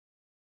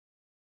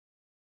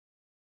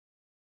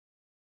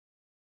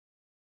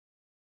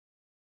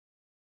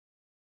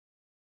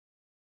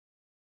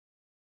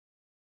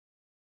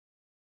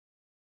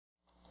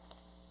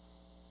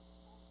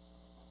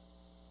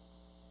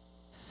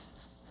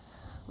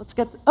let's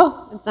get,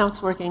 now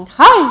it's working.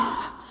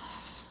 Hi,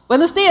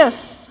 buenos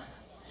dias.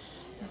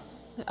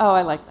 Oh,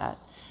 I like that.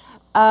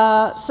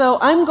 So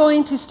I'm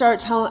going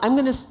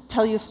to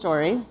tell you a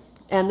story,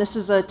 and this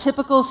is a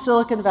typical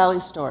Silicon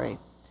Valley story,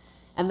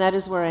 and that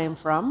is where I am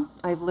from.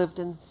 I've lived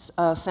in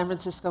San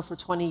Francisco for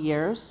 20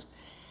 years,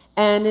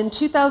 and in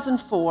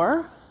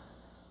 2004,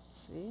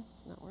 see,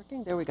 it's not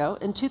working, there we go.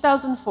 In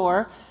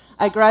 2004,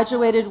 I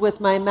graduated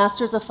with my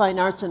Master's of Fine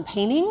Arts in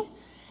Painting,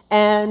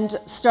 and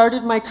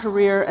started my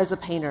career as a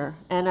painter.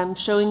 And I'm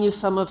showing you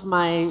some of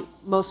my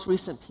most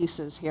recent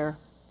pieces here.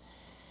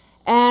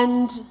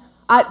 And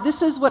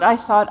this is what I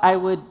thought I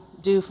would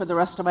do for the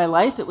rest of my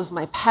life. It was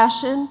my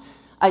passion.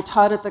 I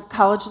taught at the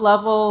college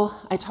level.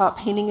 I taught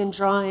painting and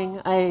drawing.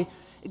 I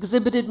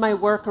exhibited my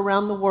work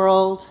around the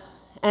world,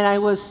 and I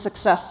was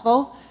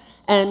successful.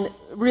 And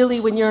really,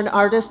 when you're an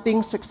artist,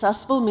 being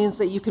successful means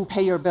that you can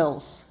pay your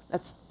bills.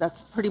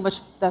 That's pretty much,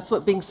 that's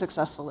what being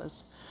successful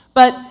is.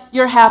 But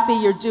you're happy,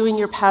 you're doing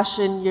your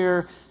passion,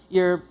 you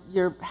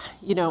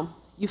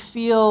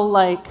feel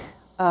like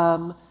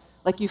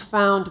you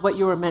found what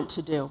you were meant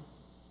to do.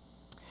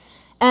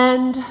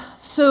 And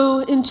so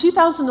in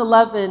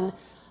 2011,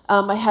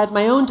 I had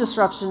my own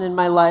disruption in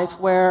my life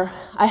where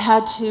I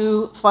had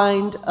to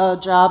find a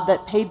job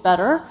that paid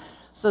better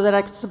so that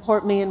I could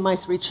support me and my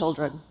 3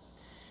 children.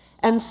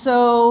 And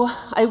so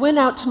I went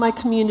out to my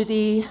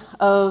community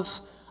of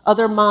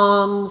other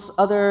moms,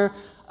 other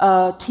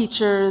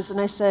teachers,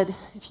 and I said,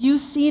 if you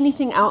see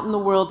anything out in the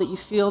world that you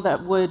feel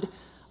that would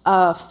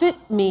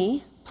fit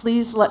me,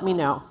 please let me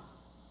know.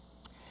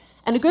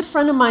 And a good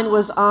friend of mine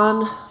was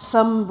on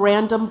some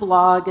random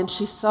blog, and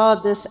she saw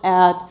this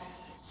ad,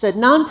 said,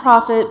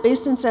 nonprofit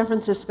based in San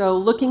Francisco,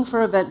 looking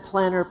for event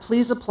planner,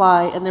 please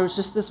apply, and there was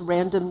just this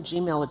random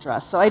Gmail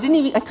address. So I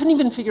couldn't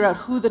even figure out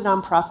who the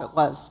nonprofit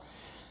was.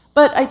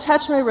 But I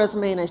attached my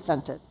resume and I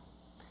sent it.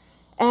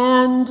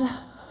 And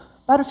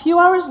about a few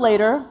hours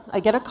later, I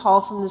get a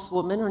call from this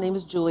woman, her name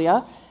is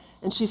Julia,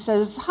 and she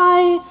says,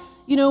 hi,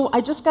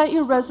 I just got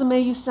your resume,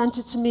 you sent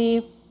it to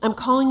me, I'm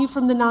calling you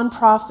from the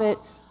nonprofit,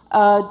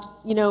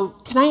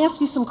 can I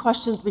ask you some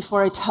questions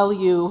before I tell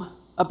you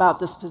about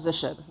this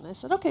position? And I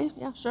said, okay,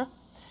 yeah, sure.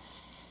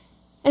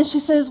 And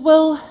she says,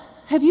 well,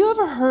 have you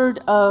ever heard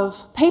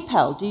of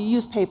PayPal? Do you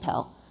use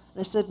PayPal? And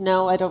I said,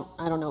 no, I don't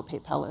know what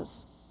PayPal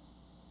is.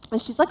 And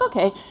she's like,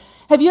 okay.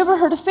 Have you ever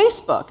heard of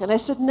Facebook? And I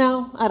said,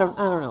 no, I don't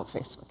know what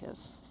Facebook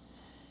is.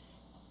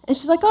 And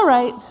she's like, all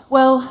right,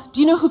 well,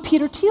 do you know who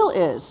Peter Thiel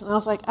is? And I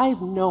was like, I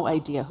have no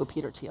idea who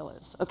Peter Thiel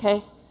is,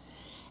 okay?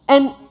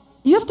 And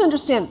you have to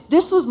understand,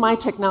 this was my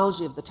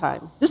technology of the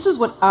time. This is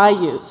what I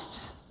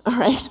used, all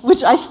right,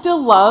 which I still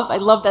love. I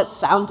love that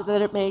sound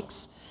that it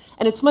makes.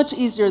 And it's much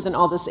easier than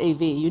all this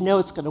AV. You know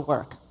it's going to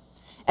work.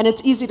 And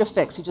it's easy to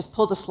fix. You just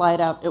pull the slide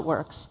out, it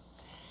works.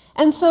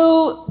 And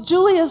so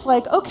Julia's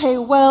like, okay,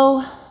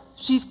 well,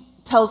 she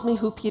tells me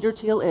who Peter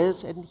Thiel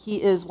is, and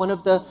he is one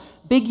of the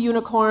big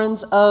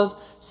unicorns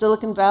of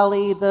Silicon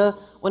Valley,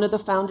 one of the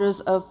founders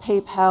of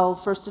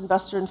PayPal, first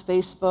investor in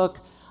Facebook,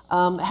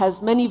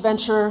 has many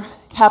venture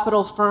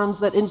capital firms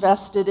that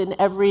invested in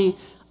every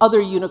other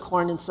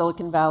unicorn in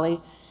Silicon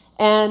Valley.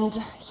 And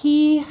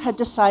he had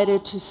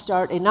decided to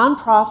start a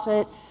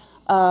nonprofit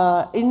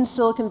in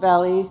Silicon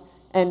Valley,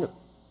 and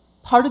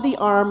part of the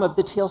arm of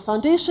the Thiel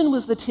Foundation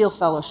was the Thiel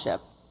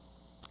Fellowship.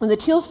 And the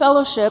Thiel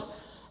Fellowship,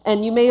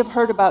 and you may have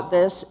heard about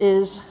this,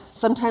 is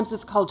sometimes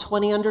it's called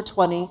 20 under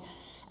 20,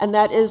 and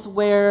that is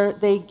where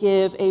they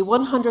give a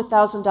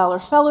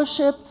 $100,000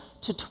 fellowship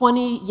to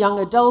 20 young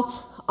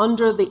adults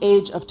under the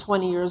age of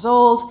 20 years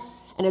old,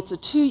 and it's a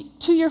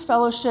two-year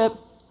fellowship,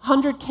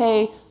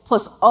 100K,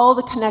 plus all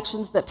the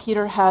connections that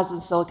Peter has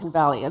in Silicon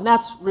Valley, and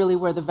that's really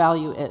where the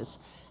value is.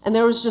 And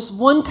there was just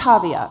one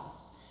caveat,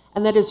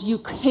 and that is you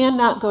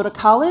cannot go to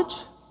college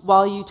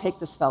while you take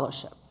this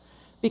fellowship,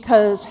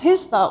 because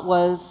his thought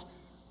was,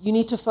 you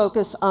need to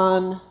focus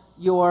on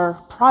your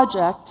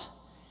project,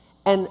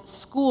 and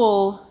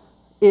school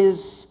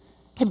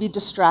can be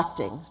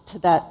distracting to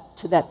that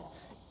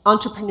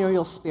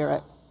entrepreneurial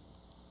spirit.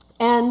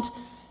 And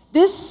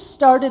this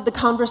started the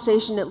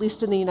conversation, at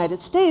least in the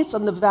United States,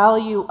 on the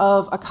value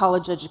of a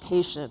college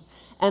education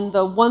and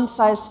the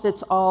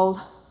one-size-fits-all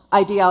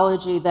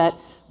ideology that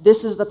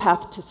this is the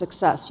path to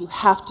success. You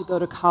have to go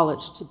to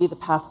college to be the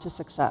path to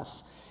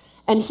success.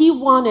 And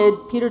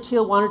Peter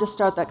Thiel wanted to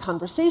start that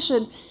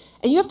conversation.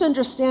 And you have to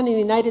understand, in the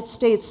United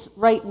States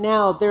right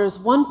now, there's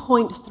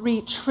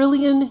 1.3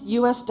 trillion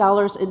US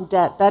dollars in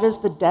debt. That is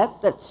the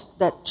debt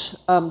that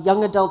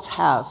young adults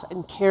have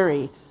and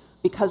carry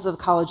because of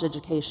college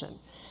education.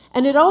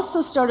 And it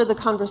also started the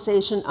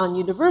conversation on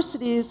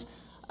universities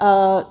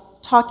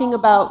talking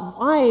about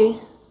why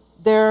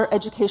their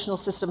educational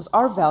systems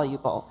are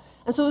valuable.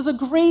 And so it was a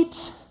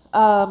great,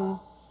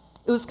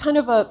 it was kind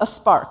of a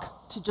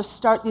spark to just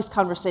start these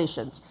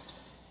conversations.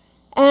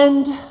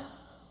 And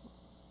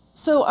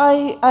so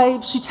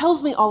she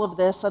tells me all of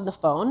this on the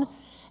phone,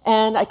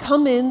 and I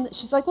come in.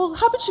 She's like, well,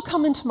 how about you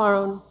come in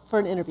tomorrow for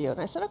an interview? And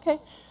I said, okay.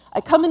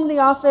 I come in the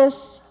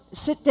office,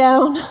 sit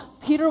down,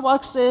 Peter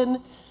walks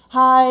in,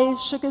 hi,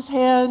 shook his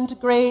hand,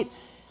 great.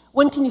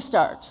 When can you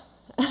start?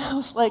 And I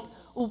was like,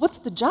 well, what's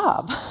the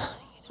job?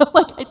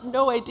 Like, I had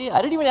no idea. I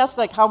didn't even ask,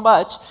 like, how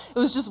much. It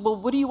was just, well,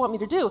 what do you want me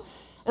to do?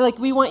 And, like,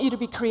 we want you to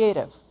be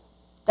creative.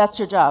 That's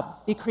your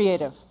job. Be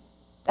creative.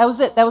 That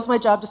was it. That was my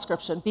job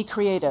description. Be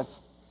creative.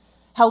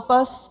 Help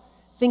us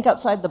think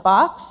outside the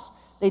box.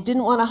 They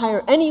didn't want to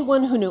hire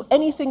anyone who knew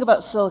anything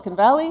about Silicon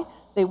Valley.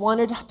 They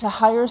wanted to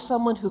hire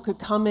someone who could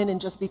come in and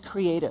just be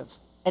creative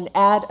and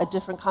add a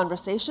different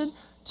conversation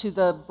to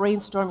the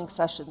brainstorming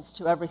sessions,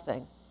 to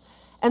everything.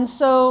 And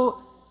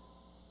so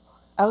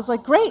I was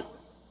like, great.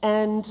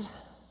 And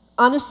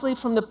honestly,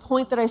 from the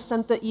point that I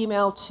sent the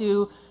email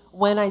to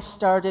when I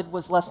started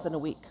was less than a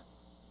week.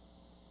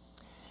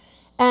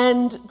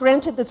 And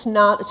granted, that's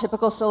not a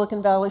typical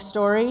Silicon Valley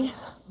story,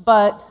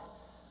 but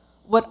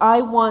what I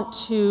want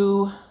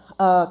to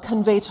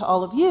convey to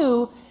all of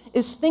you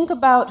is think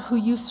about who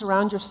you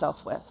surround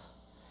yourself with.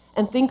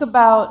 And think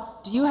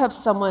about, do you have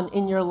someone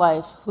in your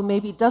life who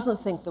maybe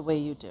doesn't think the way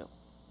you do?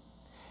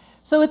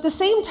 So at the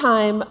same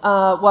time,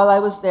 while I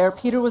was there,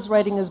 Peter was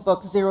writing his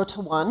book, 0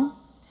 to 1,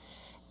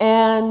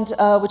 and,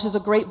 which is a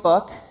great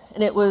book.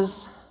 And it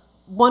was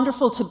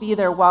wonderful to be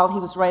there while he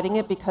was writing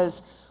it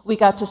because we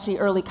got to see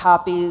early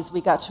copies, we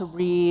got to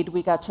read,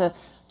 we got to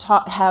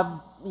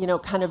have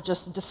kind of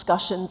just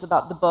discussions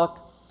about the book.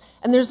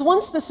 And there's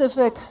one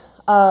specific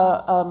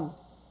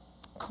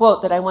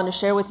quote that I want to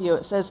share with you.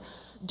 It says,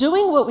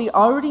 doing what we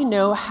already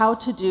know how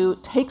to do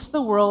takes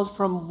the world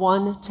from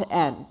 1 to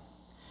n,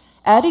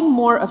 adding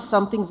more of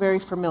something very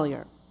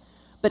familiar.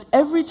 But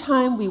every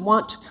time we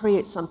want to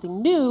create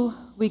something new,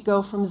 we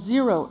go from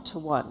 0 to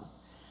 1.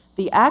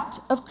 The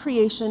act of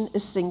creation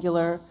is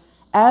singular,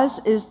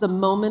 as is the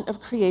moment of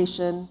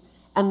creation,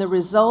 and the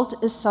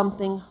result is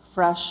something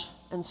fresh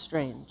and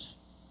strange.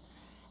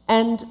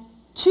 And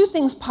two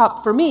things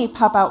pop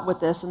out with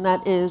this, and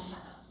that is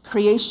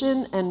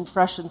creation and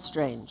fresh and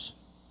strange.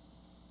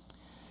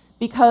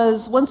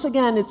 Because once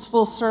again, it's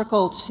full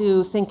circle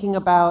to thinking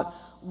about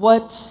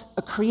what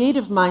a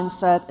creative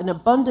mindset, an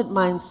abundant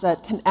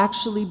mindset can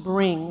actually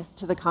bring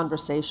to the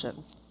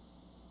conversation.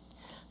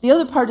 The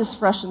other part is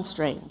fresh and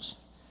strange.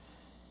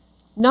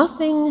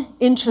 Nothing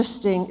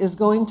interesting is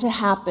going to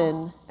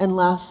happen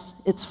unless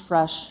it's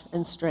fresh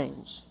and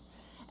strange.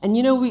 And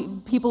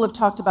people have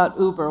talked about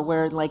Uber,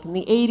 where like in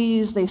the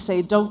 80s, they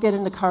say, don't get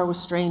in a car with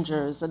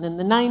strangers. And in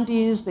the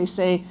 90s, they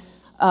say,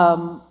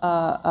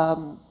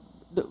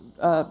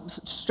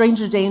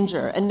 stranger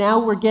danger. And now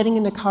we're getting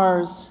into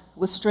cars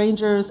with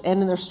strangers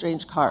and in their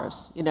strange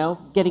cars,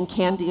 getting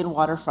candy and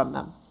water from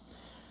them.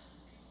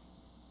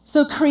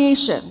 So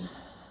creation,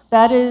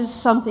 that is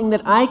something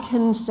that I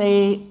can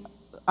say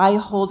I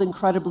hold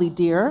incredibly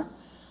dear.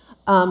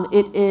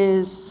 It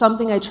is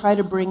something I try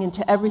to bring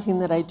into everything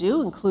that I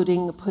do,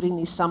 including putting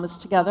these summits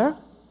together.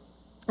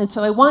 And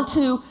so I want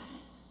to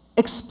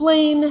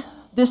explain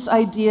this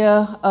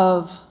idea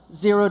of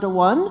 0 to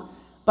 1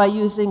 by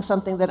using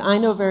something that I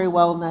know very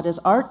well, and that is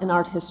art and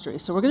art history.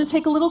 So we're going to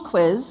take a little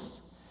quiz.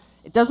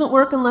 It doesn't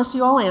work unless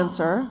you all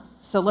answer,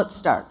 so let's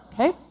start,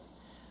 okay?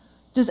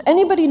 Does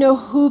anybody know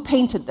who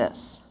painted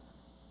this?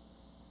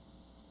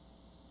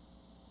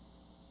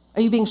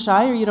 Are you being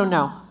shy or you don't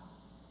know?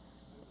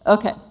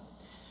 Okay.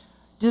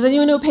 Does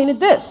anyone know who painted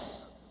this?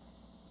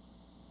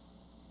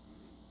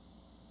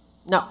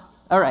 No.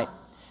 All right.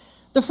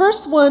 The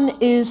first one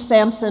is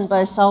Samson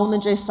by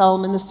Solomon J.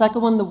 Solomon. The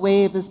second one, The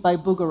Wave, is by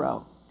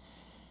Bouguereau.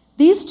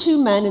 These two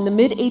men in the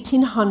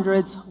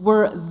mid-1800s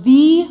were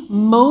the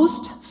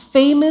most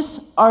famous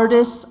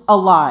artists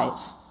alive,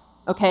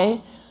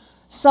 okay?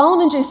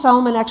 Solomon J.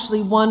 Solomon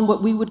actually won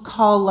what we would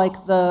call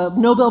like the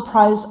Nobel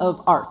Prize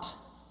of Art.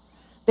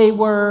 They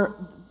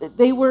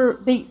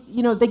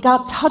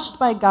got touched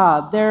by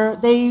God.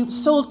 They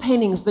sold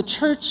paintings. The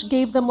church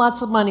gave them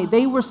lots of money.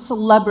 They were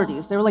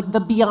celebrities. They were like the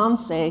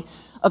Beyonce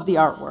of the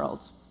art world,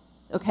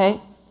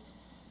 okay?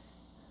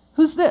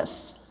 Who's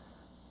this?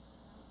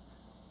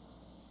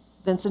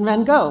 Vincent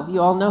van Gogh. You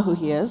all know who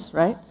he is,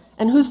 right?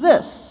 And who's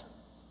this?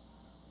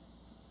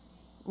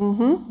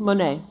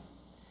 Monet.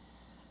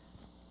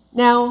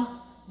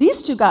 Now,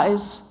 these two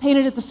guys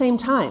painted at the same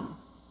time.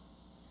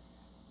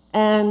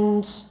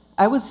 And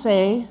I would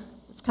say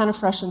it's kind of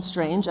fresh and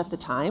strange at the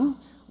time.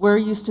 We're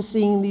used to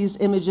seeing these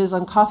images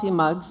on coffee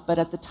mugs, but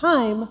at the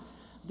time,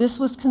 this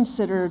was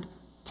considered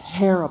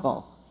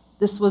terrible.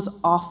 This was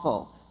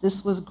awful.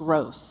 This was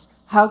gross.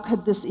 How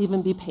could this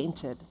even be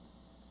painted?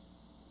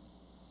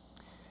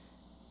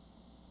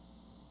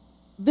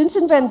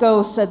 Vincent van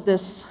Gogh had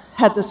this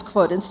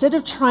quote, "Instead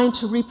of trying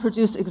to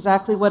reproduce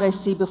exactly what I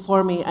see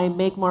before me, I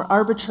make more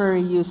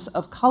arbitrary use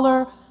of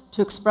color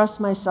to express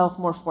myself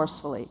more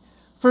forcefully."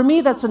 For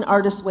me, that's an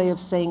artist's way of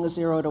saying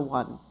 0 to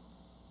 1.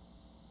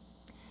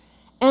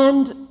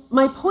 And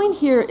my point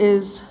here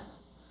is,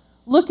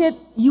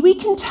 we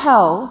can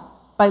tell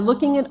by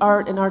looking at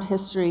art and art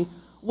history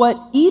who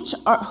each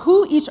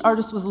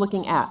artist was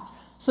looking at.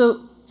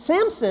 So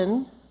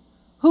Samson,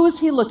 who was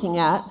he looking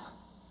at?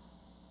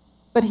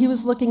 But he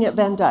was looking at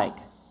Van Dyck.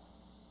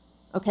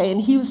 Okay, and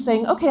he was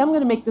saying, okay, I'm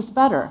going to make this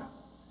better.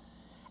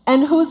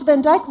 And who's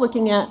Van Dyck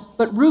looking at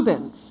but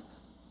Rubens?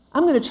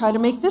 I'm going to try to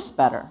make this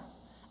better.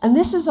 And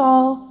this is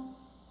all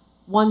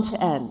 1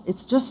 to N.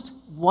 It's just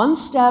one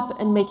step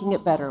and making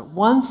it better,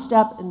 one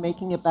step and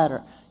making it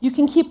better. You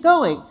can keep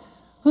going.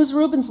 Who's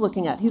Rubens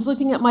looking at? He's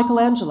looking at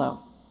Michelangelo.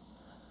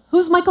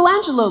 Who's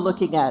Michelangelo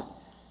looking at?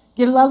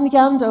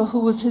 Ghirlandaio, who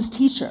was his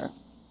teacher,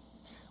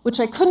 which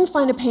I couldn't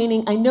find a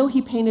painting. I know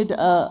he painted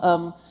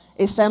a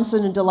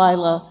Samson and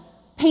Delilah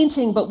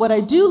painting, but what I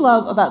do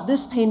love about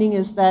this painting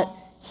is that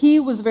he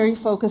was very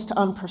focused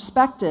on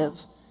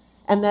perspective,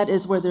 and that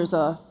is where there's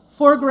a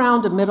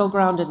foreground, a middle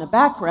ground, and a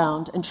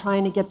background, and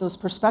trying to get those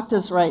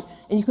perspectives right.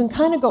 And you can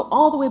kind of go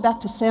all the way back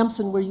to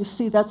Samson, where you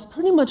see that's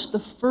pretty much the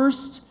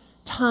first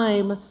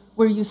time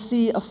where you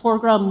see a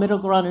foreground, middle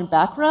ground, and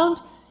background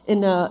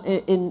in a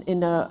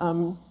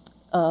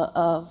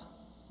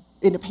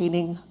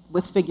painting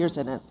with figures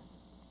in it.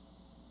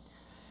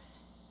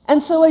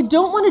 And so I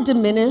don't want to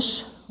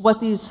diminish what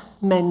these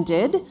men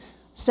did.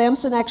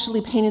 Samson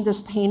actually painted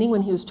this painting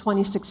when he was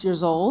 26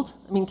 years old.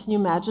 I mean, can you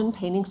imagine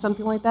painting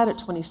something like that at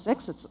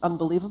 26? It's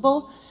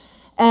unbelievable.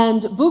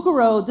 And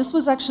Bouguereau, this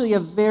was actually a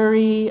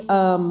very,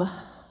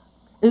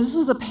 this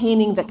was a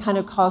painting that kind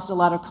of caused a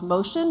lot of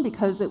commotion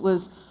because it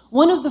was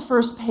one of the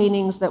first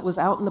paintings that was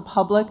out in the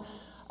public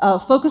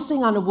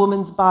focusing on a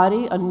woman's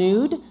body, a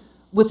nude,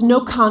 with no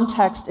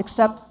context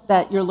except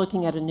that you're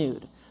looking at a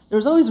nude. There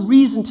was always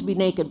reason to be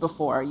naked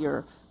before.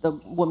 The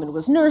woman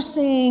was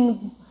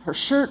nursing, her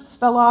shirt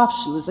fell off,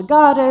 she was a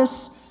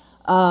goddess,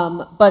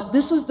 but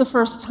this was the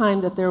first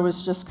time that there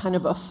was just kind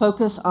of a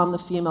focus on the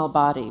female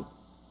body.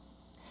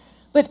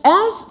 But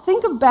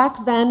think of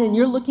back then, and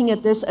you're looking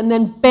at this, and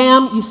then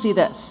bam, you see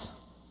this.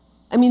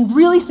 I mean,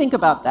 really think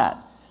about that.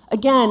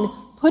 Again,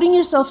 putting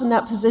yourself in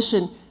that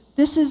position,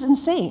 this is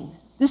insane.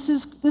 This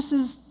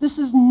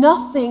is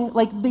nothing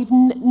like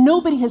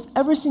nobody has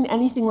ever seen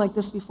anything like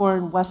this before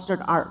in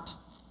Western art.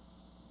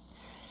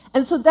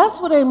 And so that's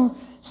what I'm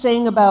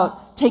saying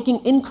about taking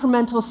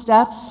incremental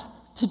steps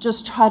to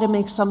just try to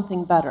make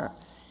something better.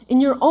 In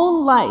your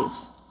own life,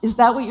 is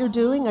that what you're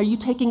doing? Are you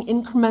taking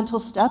incremental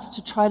steps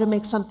to try to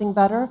make something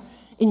better?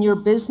 In your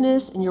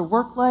business, in your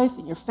work life,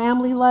 in your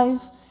family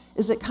life?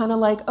 Is it kind of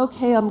like,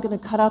 okay, I'm going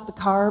to cut out the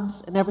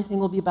carbs and everything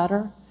will be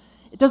better?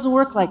 It doesn't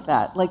work like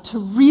that. Like, to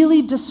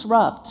really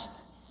disrupt,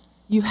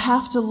 you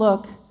have to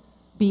look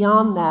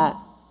beyond that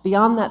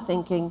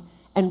thinking,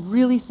 and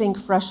really think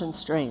fresh and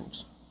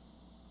strange.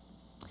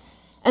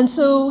 And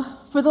so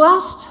for the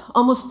last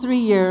almost 3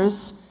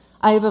 years,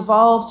 I have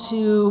evolved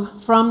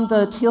from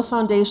the Thiel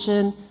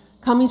Foundation,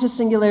 coming to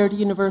Singularity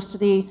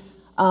University,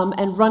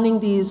 and running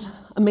these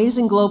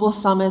amazing global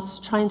summits,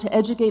 trying to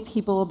educate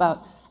people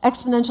about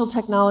exponential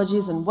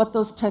technologies and what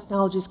those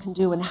technologies can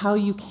do and how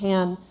you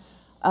can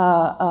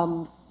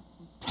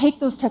take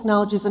those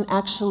technologies and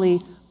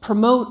actually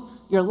promote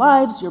your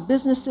lives, your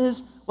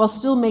businesses, while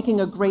still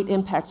making a great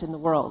impact in the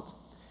world.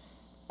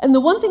 And the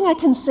one thing I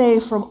can say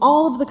from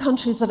all of the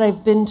countries that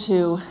I've been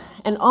to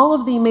and all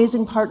of the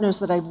amazing partners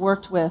that I've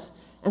worked with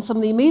and some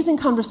of the amazing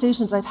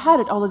conversations I've had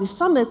at all of these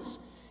summits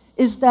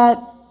is that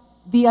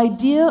the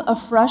idea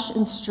of fresh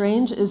and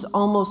strange is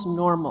almost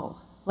normal.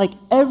 Like,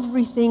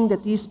 everything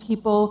that these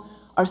people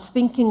are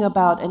thinking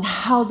about and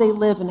how they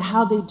live and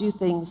how they do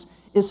things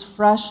is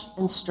fresh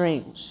and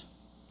strange.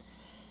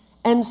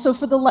 And so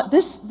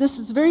this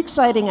is very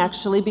exciting,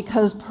 actually,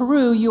 because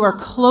Peru, you are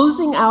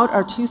closing out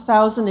our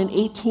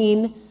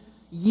 2018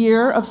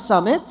 year of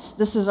summits.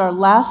 This is our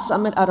last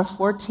summit out of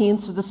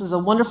 14, so this is a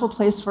wonderful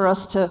place for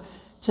us to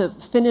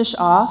finish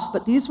off.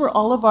 But these were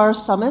all of our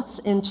summits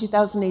in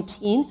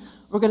 2018.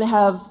 We're going to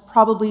have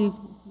probably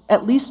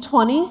at least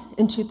 20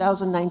 in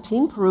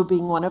 2019, Peru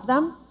being one of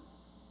them.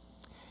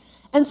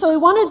 And so I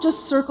want to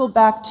just circle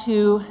back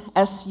to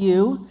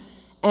SU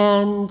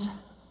and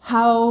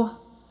how,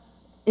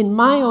 in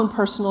my own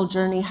personal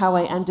journey, how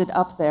I ended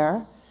up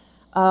there.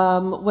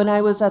 When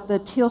I was at the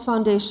Thiel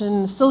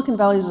Foundation, Silicon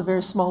Valley is a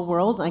very small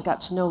world, and I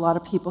got to know a lot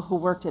of people who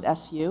worked at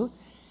SU.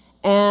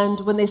 And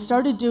when they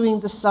started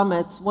doing the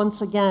summits,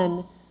 once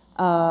again,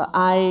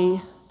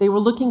 they were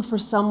looking for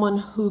someone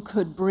who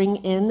could bring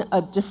in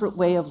a different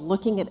way of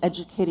looking at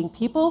educating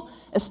people,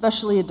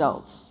 especially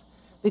adults.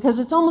 Because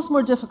it's almost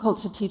more difficult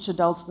to teach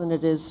adults than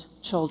it is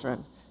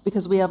children,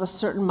 because we have a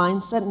certain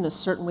mindset and a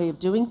certain way of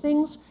doing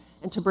things,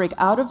 and to break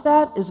out of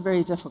that is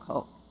very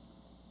difficult.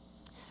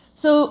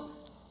 So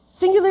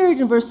Singularity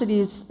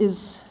University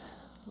is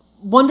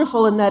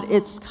wonderful in that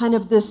it's kind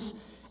of this,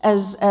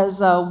 as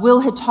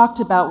Will had talked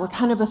about, we're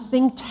kind of a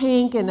think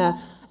tank and an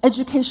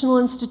educational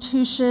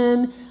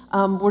institution.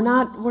 We're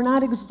not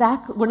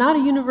a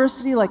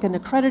university like an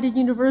accredited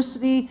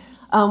university.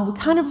 We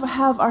kind of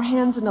have our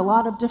hands in a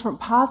lot of different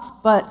pots,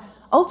 but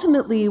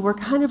ultimately we're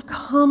kind of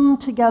come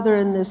together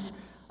in this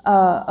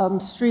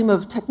stream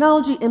of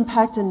technology,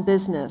 impact, and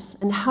business.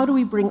 And how do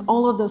we bring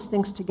all of those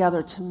things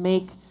together to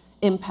make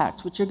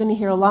impact, which you're going to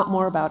hear a lot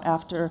more about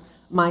after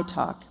my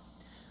talk.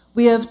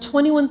 We have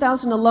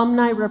 21,000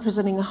 alumni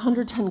representing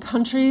 110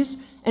 countries,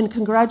 and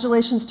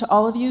congratulations to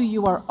all of you.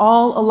 You are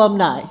all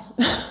alumni.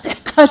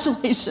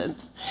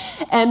 Congratulations.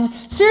 And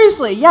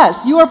seriously,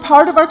 yes, you are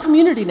part of our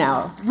community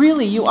now.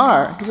 Really, you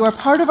are. You are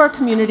part of our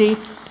community,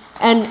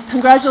 and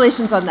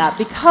congratulations on that,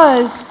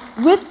 because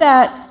with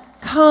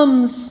that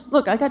comes,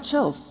 look, I got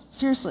chills.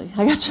 Seriously,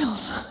 I got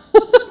chills.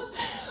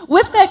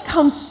 With that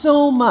comes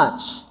so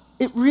much.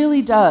 It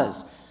really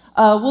does.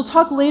 We'll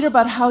talk later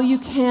about how you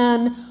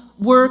can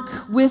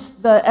work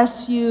with the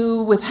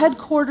SU, with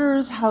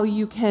headquarters, how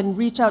you can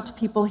reach out to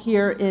people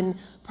here in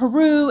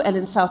Peru and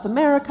in South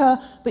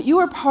America, but you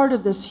are part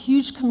of this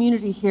huge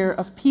community here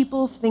of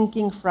people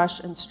thinking fresh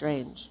and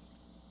strange.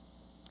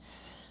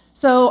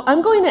 So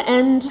I'm going to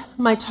end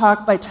my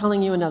talk by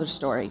telling you another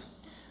story.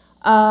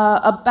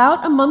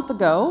 About a month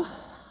ago,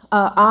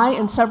 I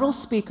and several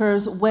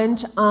speakers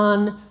went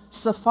on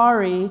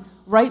safari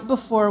right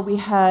before we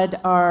had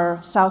our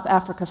South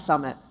Africa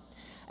Summit.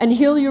 And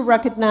here you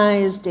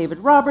recognize David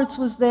Roberts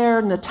was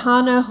there,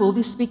 Natana, who will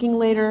be speaking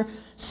later,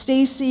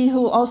 Stacy,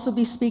 who will also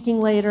be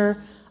speaking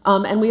later,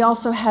 and we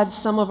also had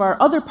some of our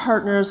other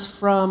partners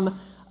from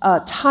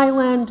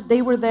Thailand.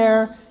 They were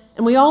there,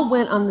 and we all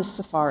went on this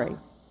safari.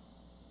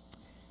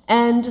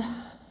 And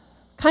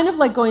kind of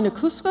like going to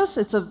Couscous,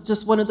 it's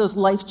just one of those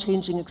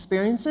life-changing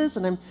experiences,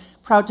 and I'm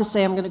proud to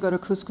say I'm going to go to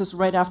Couscous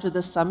right after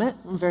this summit.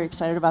 I'm very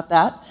excited about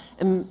that,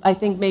 and I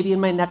think maybe in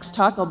my next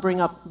talk I'll bring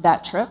up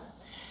that trip.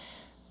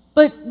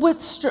 But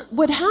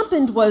what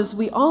happened was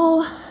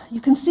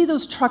you can see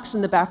those trucks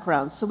in the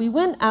background. So we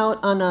went out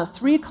on a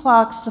 3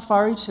 o'clock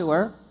safari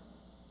tour.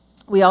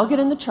 We all get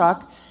in the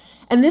truck,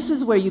 and this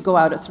is where you go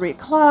out at 3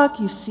 o'clock,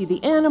 you see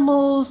the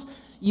animals,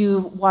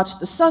 you watch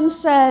the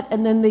sunset,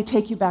 and then they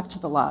take you back to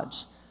the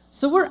lodge.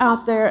 So we're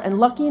out there, and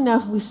lucky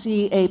enough, we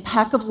see a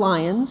pack of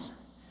lions,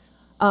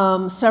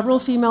 several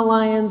female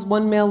lions,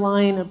 1 male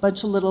lion, a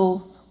bunch of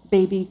little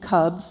baby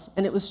cubs,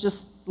 and it was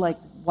just like,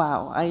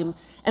 wow.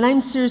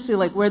 I'm seriously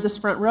like, where this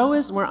front row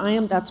is, where I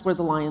am, that's where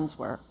the lions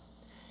were.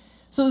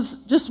 So it was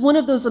just one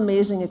of those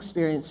amazing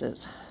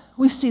experiences.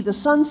 We see the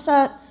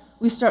sunset,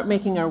 we start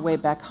making our way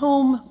back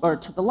home or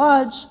to the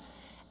lodge,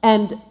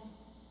 and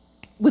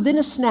within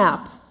a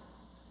snap,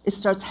 it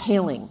starts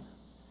hailing.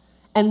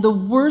 And the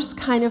worst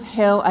kind of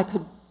hail I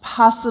could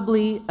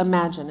possibly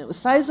imagine. It was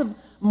the size of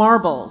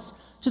marbles,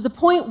 to the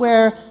point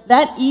where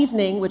that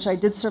evening, which I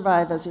did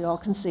survive, as you all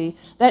can see,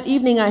 that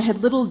evening I had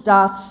little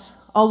dots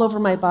all over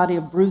my body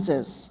of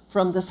bruises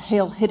from this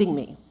hail hitting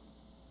me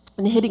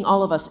and hitting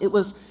all of us. It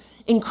was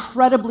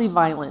incredibly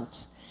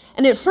violent.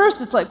 And at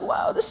first it's like,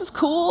 wow, this is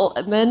cool.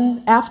 And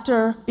then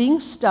after being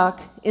stuck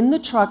in the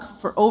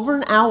truck for over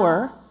an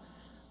hour,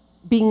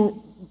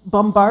 being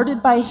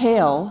bombarded by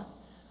hail,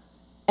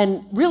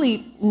 and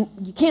really,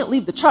 you can't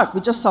leave the truck.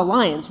 We just saw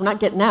lions. We're not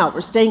getting out.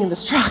 We're staying in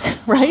this truck,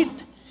 right?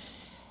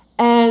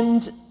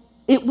 And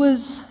it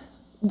was,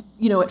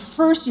 at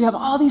first you have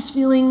all these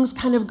feelings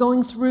kind of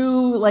going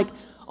through, like,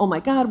 oh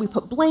my God, we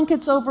put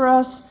blankets over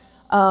us.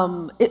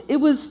 It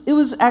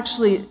was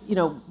actually,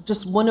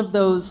 just one of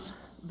those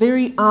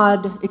very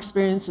odd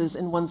experiences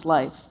in one's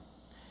life.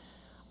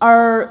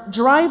 Our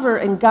driver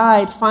and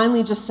guide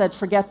finally just said,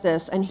 forget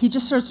this, and he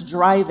just starts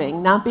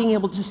driving, not being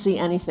able to see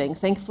anything.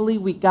 Thankfully,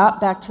 we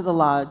got back to the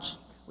lodge.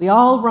 We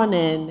all run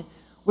in.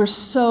 We're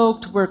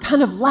soaked. We're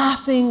kind of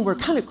laughing. We're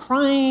kind of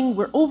crying.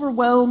 We're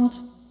overwhelmed.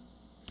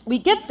 We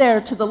get there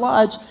to the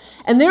lodge,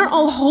 and they're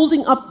all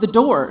holding up the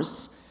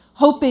doors,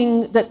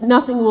 hoping that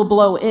nothing will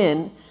blow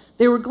in.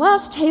 There were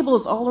glass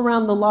tables all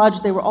around the lodge.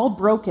 They were all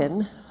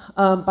broken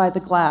by the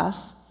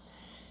glass.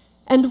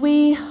 And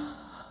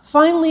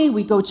finally,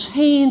 we go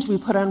change, we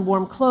put on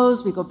warm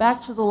clothes, we go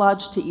back to the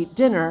lodge to eat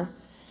dinner,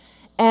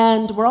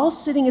 and we're all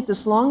sitting at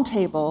this long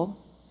table,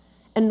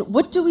 and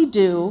what do we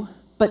do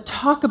but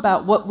talk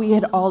about what we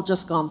had all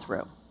just gone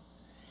through?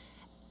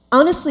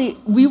 Honestly,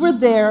 we were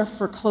there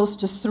for close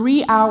to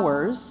 3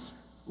 hours,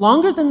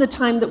 longer than the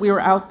time that we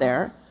were out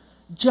there,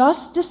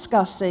 just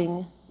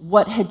discussing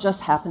what had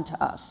just happened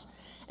to us.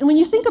 And when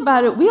you think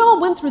about it, we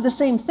all went through the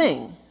same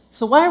thing.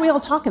 So why are we all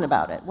talking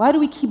about it? Why do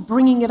we keep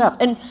bringing it up?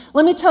 And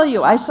let me tell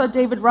you, I saw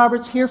David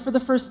Roberts here for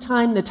the first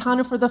time,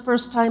 Natana for the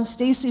first time,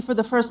 Stacy for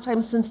the first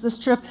time since this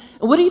trip.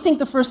 And what do you think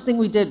the first thing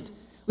we did?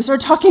 We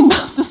started talking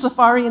about the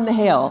safari and the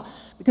hail,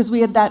 because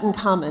we had that in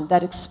common,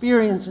 that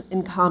experience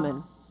in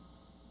common.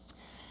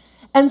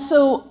 And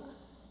so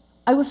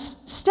I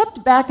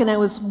stepped back and I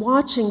was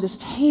watching this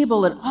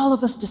table and all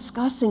of us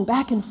discussing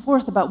back and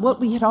forth about what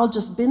we had all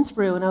just been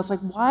through. And I was like,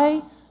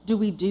 why do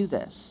we do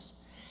this?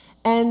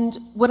 And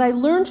what I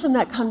learned from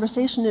that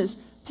conversation is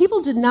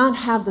people did not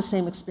have the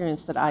same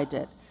experience that I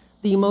did,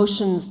 the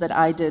emotions that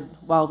I did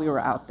while we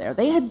were out there.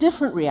 They had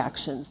different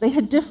reactions. They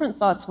had different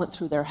thoughts went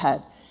through their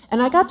head.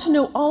 And I got to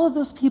know all of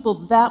those people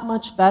that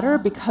much better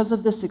because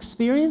of this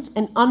experience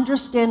and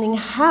understanding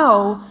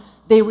how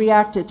they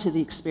reacted to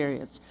the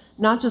experience,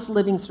 not just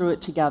living through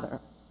it together.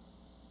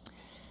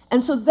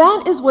 And so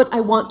that is what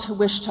I want to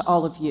wish to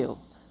all of you.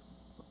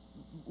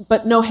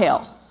 But no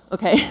hail,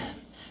 okay?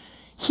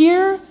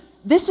 Here,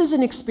 this is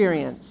an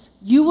experience.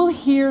 You will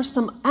hear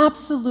some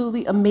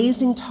absolutely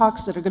amazing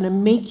talks that are going to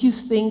make you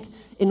think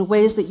in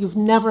ways that you've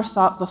never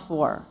thought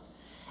before.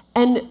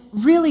 And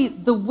really,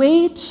 the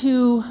way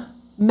to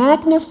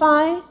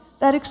magnify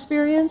that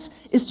experience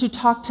is to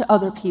talk to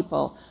other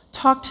people,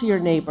 talk to your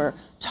neighbor,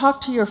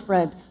 talk to your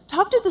friend,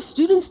 talk to the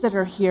students that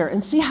are here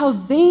and see how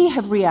they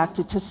have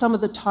reacted to some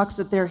of the talks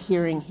that they're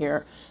hearing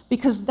here,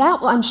 because that,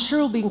 I'm sure,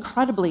 will be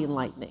incredibly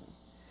enlightening.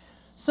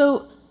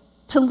 So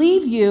to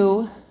leave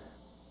you,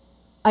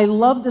 I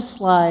love this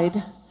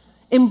slide.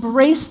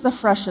 Embrace the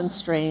fresh and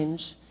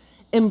strange.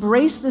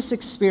 Embrace this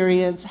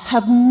experience.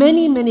 Have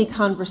many, many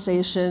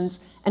conversations,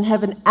 and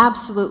have an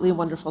absolutely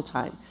wonderful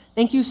time.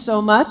 Thank you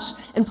so much.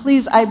 And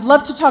please, I'd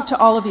love to talk to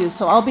all of you.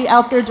 So I'll be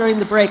out there during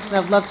the breaks,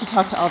 and I'd love to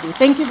talk to all of you.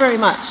 Thank you very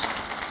much.